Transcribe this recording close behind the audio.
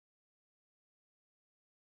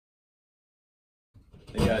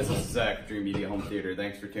Hey guys, this is Zach with Dreamedia Home Theater.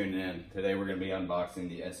 Thanks for tuning in. Today we're going to be unboxing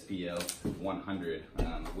the SPL-100,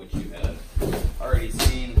 which you have already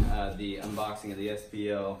seen the unboxing of the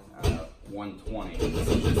SPL-120. This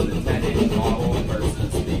is just the 10-inch model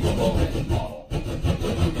versus the 12-inch model. These are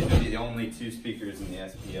going to be the only two speakers in the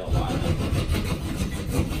SPL lineup.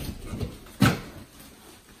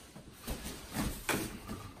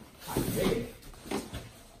 Hot diggity.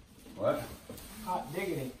 What? Hot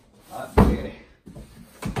diggity. Hot diggity.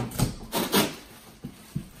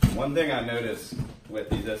 One thing I noticed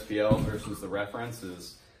with these SPL versus the reference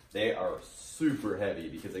is they are super heavy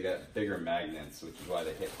because they got bigger magnets, which is why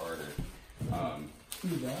they hit harder.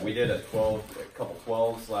 We did a couple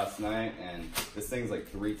 12s last night, and this thing's like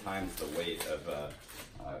 3 times the weight of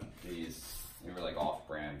these. They were like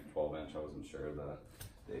off-brand 12-inch. I wasn't sure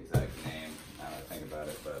the exact name now that I think about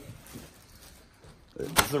it, but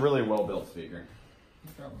this is a really well-built speaker.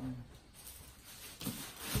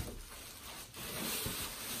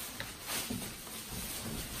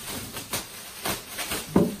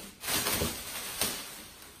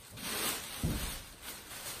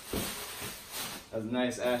 Has a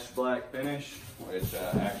nice ash black finish, which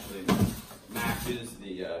actually matches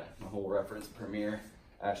the whole reference Premier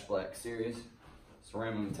ash black series.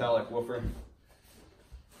 Ceramic metallic woofer.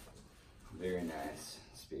 Very nice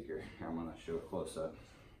speaker. Here, I'm gonna show it close up.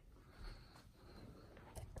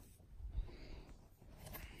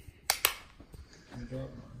 Have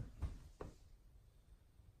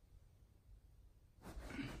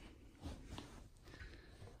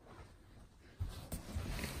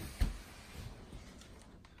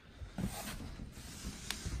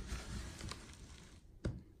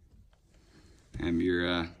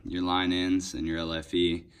your line ins and your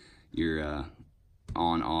LFE, your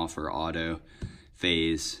on, off, or auto,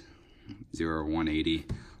 phase, 0 or 180,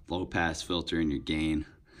 low pass filter, and your gain.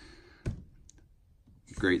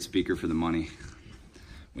 Great speaker for the money.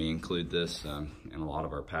 We include this in a lot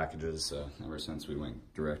of our packages ever since we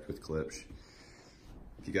went direct with Klipsch.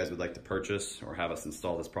 If you guys would like to purchase or have us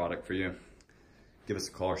install this product for you, give us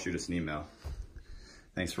a call or shoot us an email.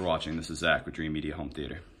 Thanks for watching. This is Zach with Dreamedia Home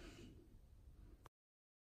Theater.